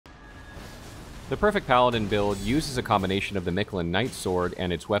The perfect Paladin build uses a combination of the Michelin Knight Sword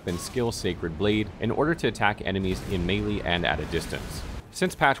and its weapon skill Sacred Blade in order to attack enemies in melee and at a distance.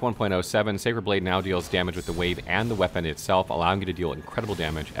 Since patch 1.07, Sacred Blade now deals damage with the wave and the weapon itself, allowing you to deal incredible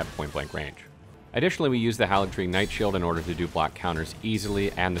damage at point-blank range. Additionally, we use the Haligtree Knight Shield in order to do block counters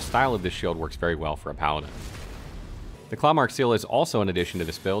easily, and the style of this shield works very well for a Paladin. The Clawmark Seal is also an addition to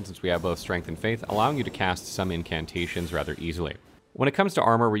this build since we have both Strength and Faith, allowing you to cast some incantations rather easily. When it comes to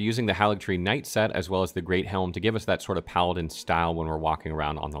armor, we're using the Haligtree Knight set as well as the Great Helm to give us that sort of Paladin style when we're walking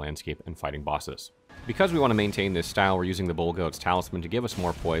around on the landscape and fighting bosses. Because we want to maintain this style, we're using the Bullgoat's Talisman to give us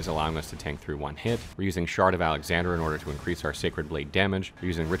more poise, allowing us to tank through one hit. We're using Shard of Alexander in order to increase our Sacred Blade damage. We're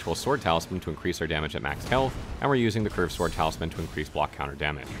using Ritual Sword Talisman to increase our damage at max health. And we're using the Curved Sword Talisman to increase block counter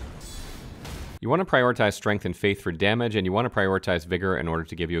damage. You want to prioritize Strength and Faith for damage, and you want to prioritize Vigor in order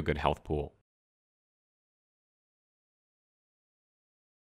to give you a good health pool.